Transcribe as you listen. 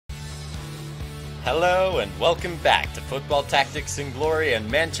Hello and welcome back to Football Tactics and Glory and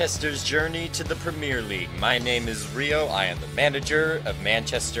Manchester's journey to the Premier League. My name is Rio, I am the manager of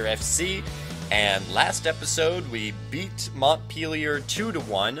Manchester FC, and last episode we beat Montpellier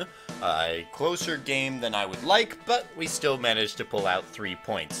 2-1, a closer game than I would like, but we still managed to pull out 3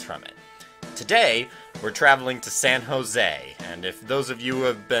 points from it. Today, we're traveling to San Jose, and if those of you who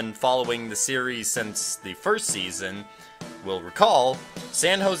have been following the series since the first season will recall,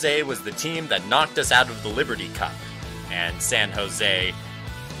 San Jose was the team that knocked us out of the Liberty Cup. And San Jose,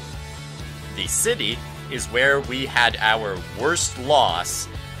 the city, is where we had our worst loss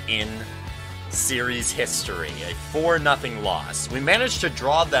in series history, a 4-0 loss. We managed to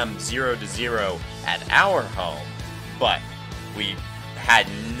draw them 0-0 at our home, but we had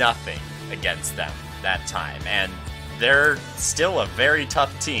nothing against them that time. And they're still a very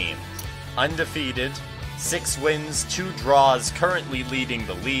tough team. Undefeated, 6 wins, 2 draws, currently leading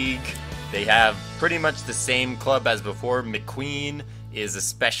the league. They have pretty much the same club as before. McQueen is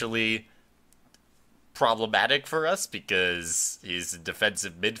especially problematic for us because he's a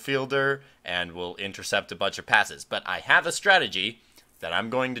defensive midfielder and will intercept a bunch of passes. But I have a strategy that I'm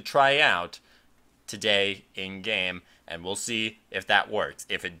going to try out today in game, and we'll see if that works.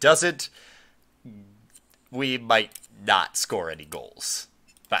 If it doesn't, we might not score any goals.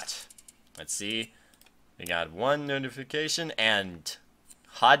 But let's see. We got 1 notification, and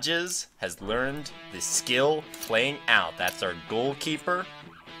Hodges has learned the skill playing out. That's our goalkeeper.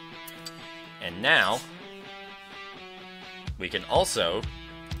 And now, we can also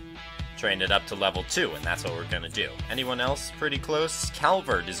train it up to level 2, and that's what we're going to do. Anyone else pretty close?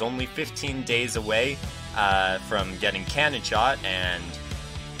 Calvert is only 15 days away from getting cannon shot, and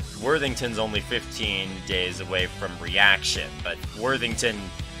Worthington's only 15 days away from reaction. But Worthington,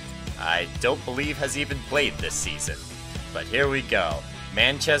 I don't believe, has even played this season. But here we go.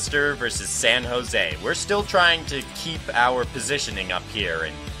 Manchester versus San Jose. We're still trying to keep our positioning up here,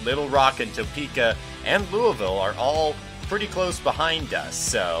 and Little Rock and Topeka and Louisville are all pretty close behind us.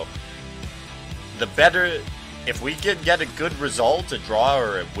 So the better, if we could get a good result, a draw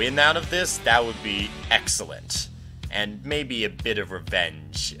or a win out of this, that would be excellent. And maybe a bit of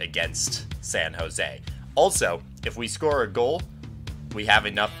revenge against San Jose. Also, if we score a goal, we have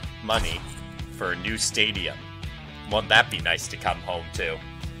enough money for a new stadium. Won't that be nice to come home to?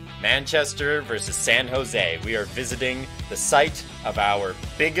 Manchester versus San Jose. We are visiting the site of our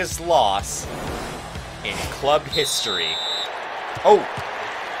biggest loss in club history. Oh,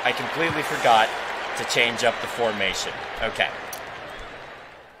 I completely forgot to change up the formation. Okay.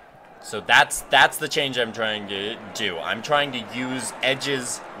 So that's the change I'm trying to do. I'm trying to use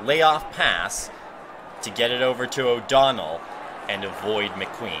Edge's layoff pass to get it over to O'Donnell and avoid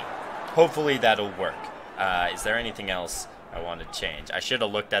McQueen. Hopefully that'll work. Is there anything else I want to change? I should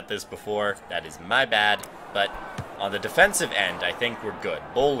have looked at this before. That is my bad. But on the defensive end, I think we're good.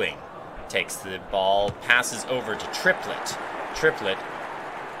 Bowling takes the ball, passes over to Triplet. Triplet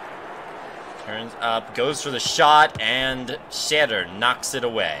turns up, goes for the shot, and Shatter knocks it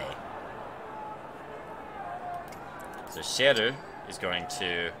away. So Shatter is going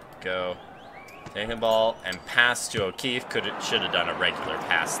to go take the ball and pass to O'Keefe. Should have done a regular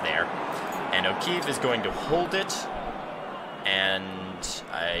pass there. And O'Keefe is going to hold it. And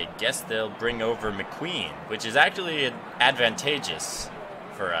I guess they'll bring over McQueen, which is actually advantageous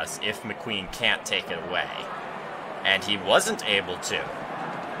for us if McQueen can't take it away. And he wasn't able to.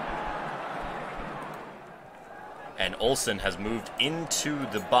 And Olsen has moved into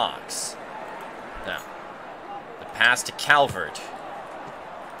the box. Now, the pass to Calvert.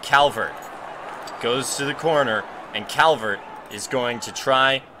 Calvert goes to the corner, and Calvert is going to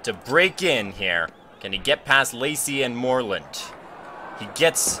try to break in here. Can he get past Lacey and Moreland? He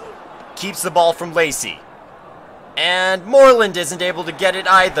keeps the ball from Lacey. And Moreland isn't able to get it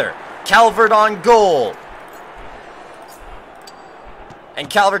either. Calvert on goal. And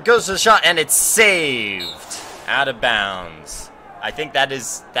Calvert goes to the shot, and it's saved. Out of bounds. I think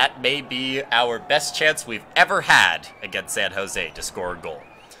that may be our best chance we've ever had against San Jose to score a goal.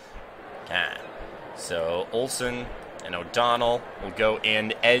 Okay. So Olsen and O'Donnell will go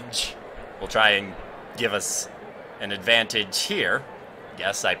in. Edge will try and give us an advantage here.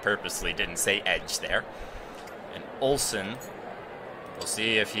 Yes, I purposely didn't say Edge there. And Olsen, we'll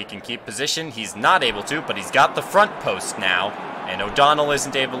see if he can keep position. He's not able to, but he's got the front post now. And O'Donnell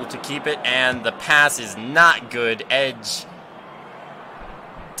isn't able to keep it, and the pass is not good. Edge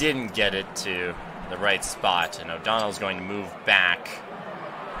didn't get it to the right spot, and O'Donnell's going to move back.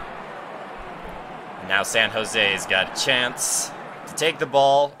 And now San Jose's got a chance to take the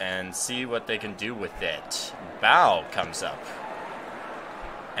ball and see what they can do with it. Bow comes up.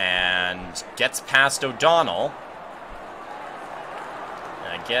 and gets past O'Donnell.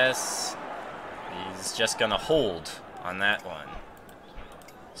 I guess he's just gonna hold on that one.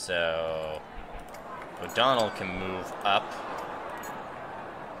 So O'Donnell can move up.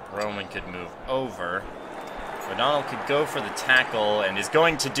 Roman could move over. O'Donnell could go for the tackle and is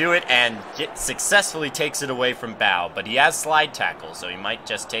going to do it and successfully takes it away from Bao. But he has slide tackle, so he might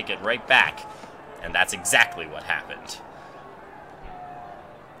just take it right back. And that's exactly what happened.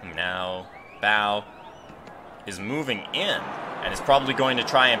 Now Bao is moving in and is probably going to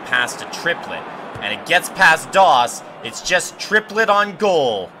try and pass to Triplet. And it gets past Doss. It's just Triplet on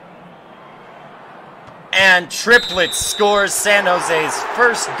goal. And Triplet scores San Jose's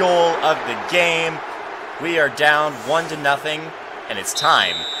first goal of the game. We are down 1-0, and it's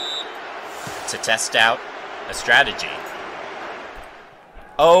time to test out a strategy.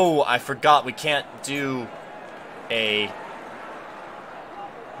 Oh, I forgot we can't do the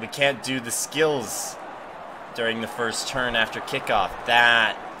skills during the first turn after kickoff.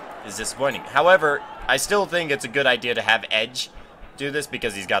 That is disappointing. However, I still think it's a good idea to have Edge do this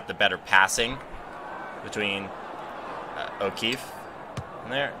because he's got the better passing between O'Keefe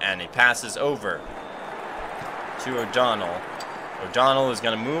there, and he passes over to O'Donnell. O'Donnell is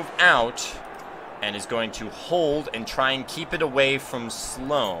going to move out and is going to hold and try and keep it away from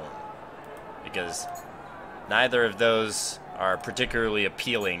Sloan because neither of those are particularly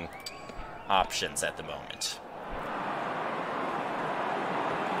appealing options at the moment.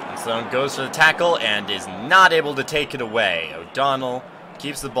 And Sloan goes for the tackle and is not able to take it away. O'Donnell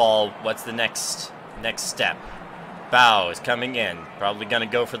keeps the ball. What's the next step? Bao is coming in. Probably going to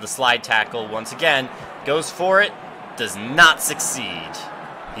go for the slide tackle once again. Goes for it. Does not succeed.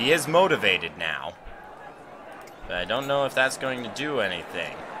 He is motivated now. But I don't know if that's going to do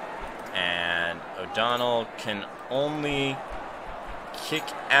anything. And O'Donnell can only kick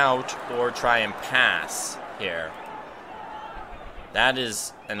out or try and pass here. That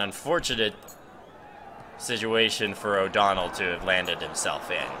is an unfortunate situation for O'Donnell to have landed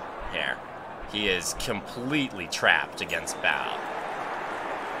himself in here. He is completely trapped against Bao.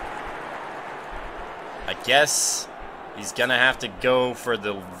 I guess he's gonna have to go for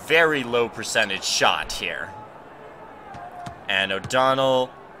the very low percentage shot here. And O'Donnell,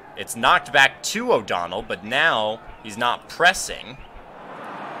 it's knocked back to O'Donnell, but now he's not pressing.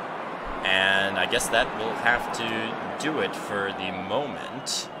 And I guess that will have to do it for the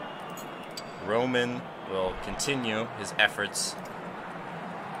moment. Roman will continue his efforts.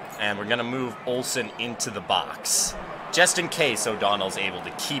 And we're going to move Olsen into the box, just in case O'Donnell's able to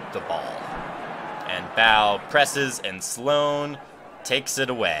keep the ball. And Bao presses, and Sloan takes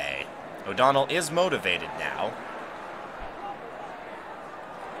it away. O'Donnell is motivated now.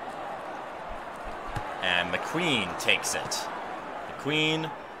 And McQueen takes it.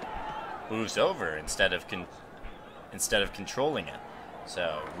 McQueen moves over instead of controlling it.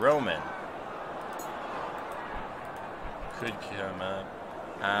 So Roman could come up.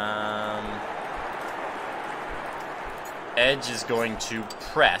 Edge is going to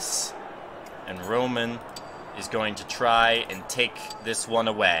press, and Roman is going to try and take this one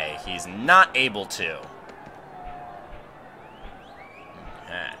away. He's not able to.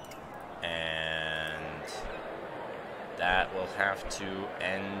 Okay. And that will have to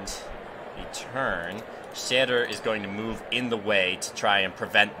end the turn. Shader is going to move in the way to try and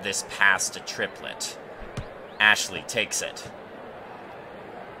prevent this pass to Triplet. Ashley takes it.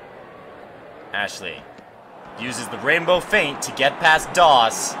 Ashley uses the rainbow feint to get past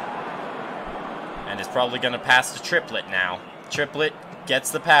Doss. And is probably going to pass to Triplet now. Triplet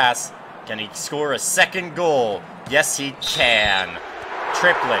gets the pass. Can he score a second goal? Yes, he can.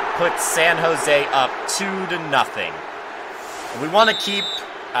 Triplet puts San Jose up 2-0. We want to keep,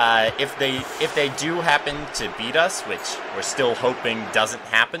 if they do happen to beat us, which we're still hoping doesn't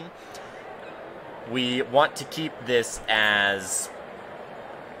happen, we want to keep this as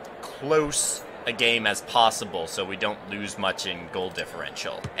close a game as possible so we don't lose much in goal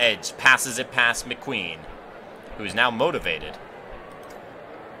differential. Edge passes it past McQueen, who's now motivated.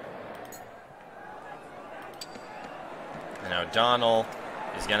 And O'Donnell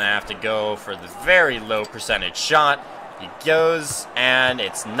is going to have to go for the very low percentage shot. He goes, and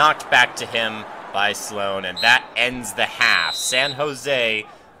it's knocked back to him by Sloan, and that ends the half. San Jose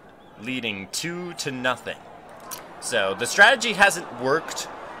leading 2-0. So the strategy hasn't worked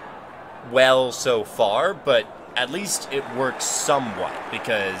well so far, but at least it works somewhat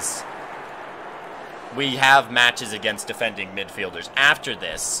because we have matches against defending midfielders after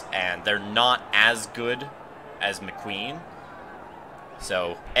this, and they're not as good as McQueen.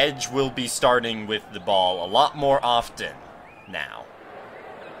 So Edge will be starting with the ball a lot more often now.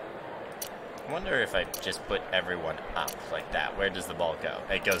 wonder if I just put everyone up like that. Where does the ball go?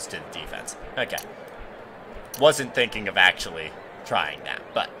 It goes to the defense. Okay. Wasn't thinking of actually trying that,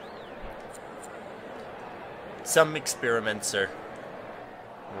 but some experiments are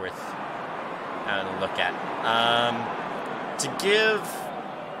worth having a look at. To give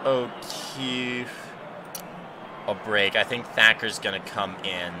O'Keefe a break, I think Thacker's going to come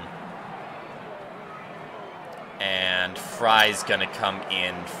in. And Fry's going to come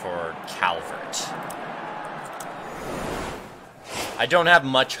in for Calvert. I don't have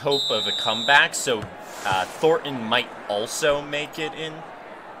much hope of a comeback, so Thornton might also make it in.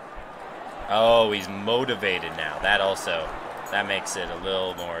 Oh, he's motivated now. That makes it a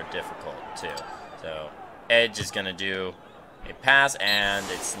little more difficult, too. So, Edge is going to do a pass, and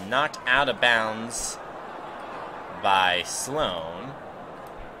it's knocked out of bounds by Sloan.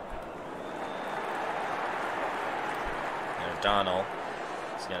 And O'Donnell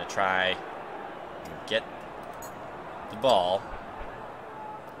is going to try and get the ball.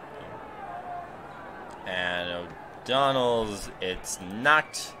 And O'Donnell's, it's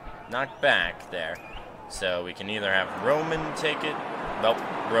knocked back there. So we can either have Roman take it. Well,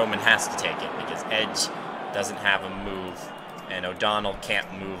 Roman has to take it because Edge doesn't have a move. And O'Donnell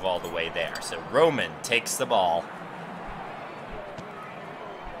can't move all the way there. So Roman takes the ball.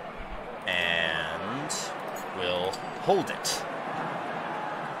 And will hold it.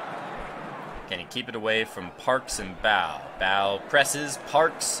 Can he keep it away from Parks and Bow? Bow presses.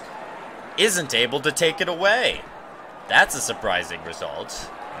 Parks isn't able to take it away. That's a surprising result.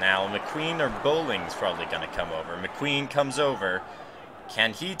 Now McQueen or Bowling's probably going to come over. McQueen comes over.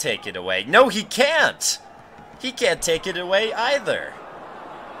 Can he take it away? No, he can't! He can't take it away either.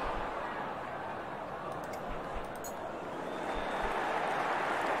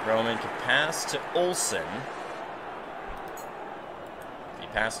 Roman can pass to Olsen. If he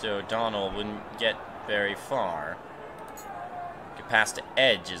passed to O'Donnell, wouldn't get very far. Could pass to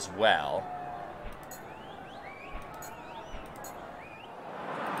Edge as well.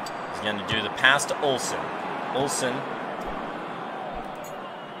 He's going to do the pass to Olsen. Olsen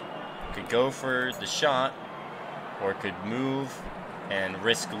could go for the shot, or could move and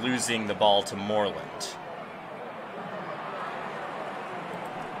risk losing the ball to Moreland.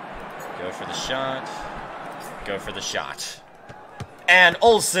 Go for the shot. Go for the shot. And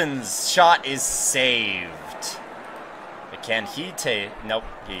Olsen's shot is saved. But can he take... Nope,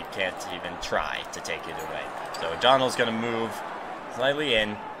 he can't even try to take it away. So O'Donnell's going to move slightly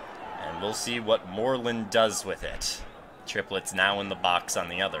in, and we'll see what Moreland does with it. Triplet's now in the box on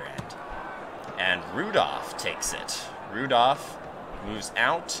the other end. And Rudolph takes it. Rudolph moves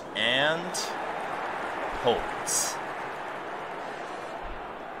out and holds.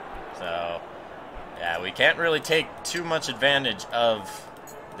 So, yeah, we can't really take too much advantage of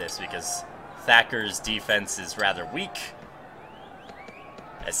this because Thacker's defense is rather weak,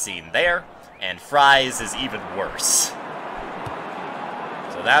 as seen there, and Fry's is even worse.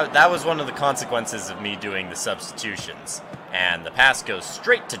 So that was one of the consequences of me doing the substitutions. And the pass goes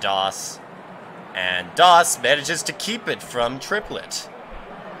straight to Doss, and Doss manages to keep it from Triplet.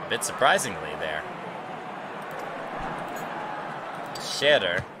 A bit surprisingly there.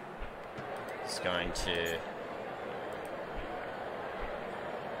 Shatter is going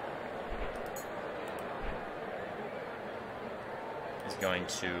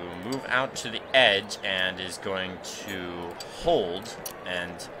to move out to the edge and is going to hold,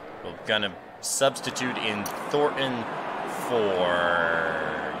 and we're gonna substitute in Thornton for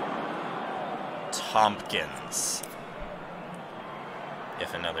Tompkins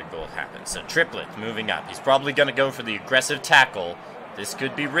if another goal happens. So Triplet moving up. He's probably gonna go for the aggressive tackle. This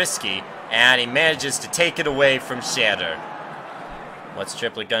could be risky, and he manages to take it away from Shatter. What's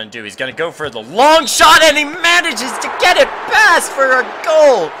Triplet gonna do? He's gonna go for the long shot, and he manages to get it past for a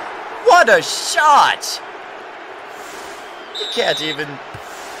goal! What a shot! You can't even...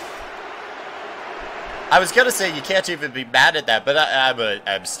 I was gonna say you can't even be mad at that, but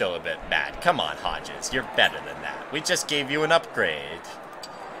I'm still a bit mad. Come on, Hodges, you're better than that. We just gave you an upgrade.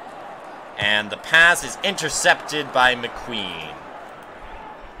 And the pass is intercepted by McQueen.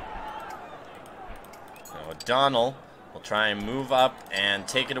 O'Donnell will try and move up and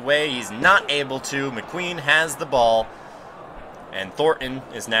take it away. He's not able to. McQueen has the ball. And Thornton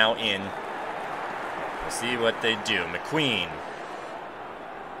is now in. We'll see what they do. McQueen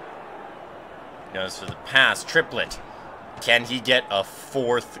goes for the pass. Triplet. Can he get a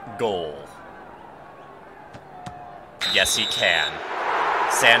fourth goal? Yes, he can.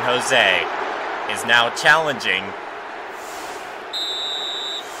 San Jose is now challenging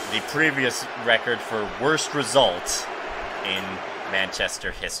the previous record for worst result in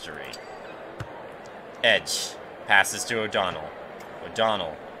Manchester history. Edge passes to O'Donnell.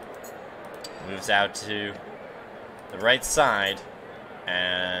 O'Donnell moves out to the right side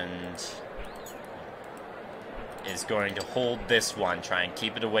and is going to hold this one, try and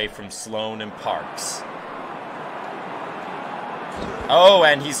keep it away from Sloan and Parks. Oh,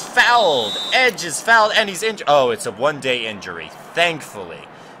 and he's fouled! Edge is fouled, and he's injured. Oh, it's a one-day injury, thankfully.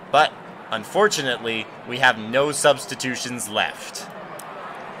 But, unfortunately, we have no substitutions left.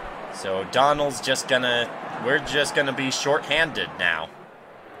 So O'Donnell's just gonna... We're just gonna be short-handed now.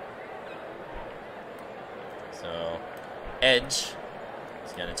 So, Edge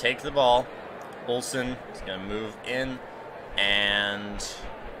is gonna take the ball. Olsen is going to move in, and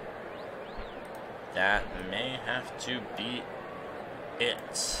that may have to be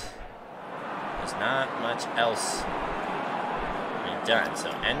it. There's not much else to be done.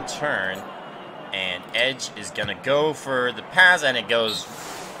 So end turn, and Edge is going to go for the pass, and it goes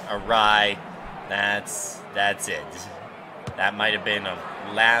awry. That's it. That might have been a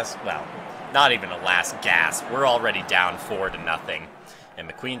last, well, not even a last gasp. We're already down 4-0, and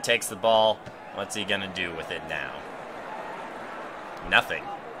McQueen takes the ball. What's he gonna do with it now? Nothing.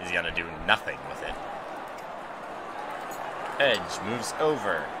 He's gonna do nothing with it. Edge moves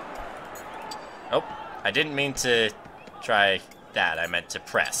over. Oh, I didn't mean to try that. I meant to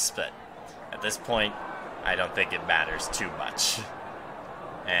press, but at this point, I don't think it matters too much.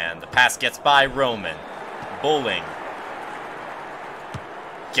 And the pass gets by Roman. Bowling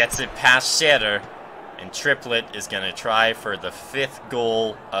gets it past Shatter. And Triplet is going to try for the 5th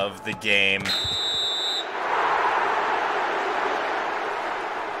goal of the game.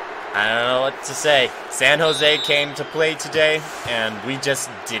 I don't know what to say. San Jose came to play today, and we just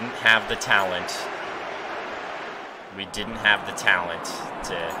didn't have the talent. We didn't have the talent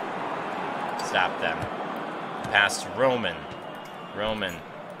to stop them. Pass to Roman. Roman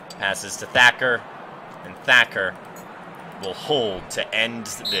passes to Thacker, and Thacker will hold to end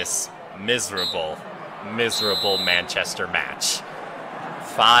this miserable Manchester match.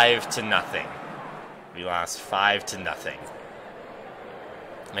 5-0. We lost 5-0.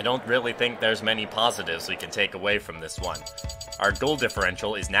 I don't really think there's many positives we can take away from this one. Our goal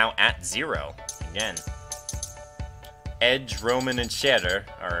differential is now at 0. Again, Edge, Roman, and Shatter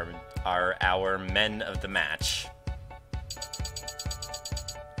are our men of the match.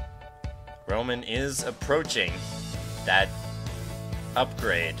 Roman is approaching that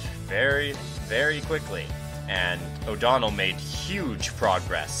upgrade very, very quickly, and O'Donnell made huge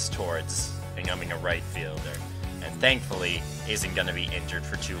progress towards becoming a right fielder, and thankfully isn't going to be injured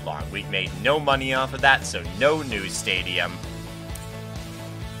for too long. We made no money off of that, so no new stadium.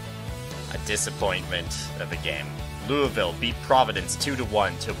 A disappointment of a game. Louisville beat Providence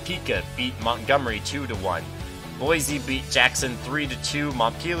 2-1. Topeka beat Montgomery 2-1. Boise beat Jackson 3-2.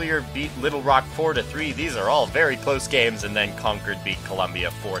 Montpelier beat Little Rock 4-3. These are all very close games, and then Concord beat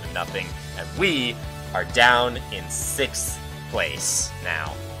Columbia 4-0. And we are down in 6th place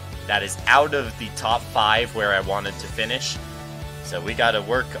now. That is out of the top 5 where I wanted to finish. So we got to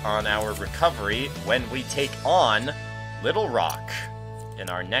work on our recovery when we take on Little Rock in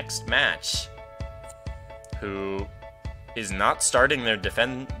our next match, who is not starting their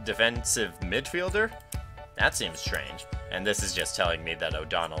defensive midfielder. That seems strange. And this is just telling me that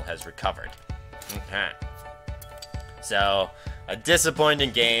O'Donnell has recovered. Okay. So, a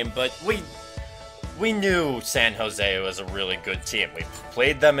disappointing game, but we knew San Jose was a really good team. We've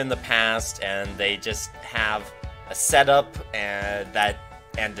played them in the past, and they just have a setup and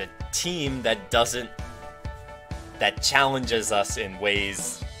a team that challenges us in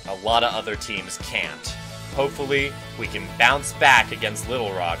ways a lot of other teams can't. Hopefully, we can bounce back against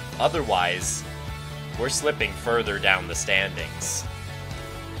Little Rock. Otherwise, we're slipping further down the standings.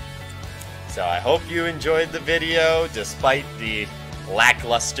 So I hope you enjoyed the video despite the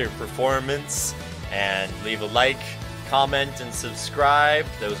lackluster performance, and leave a like, comment, and subscribe.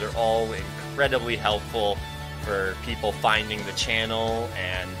 Those are all incredibly helpful for people finding the channel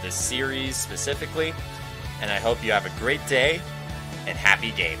and this series specifically. And I hope you have a great day and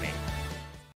happy gaming.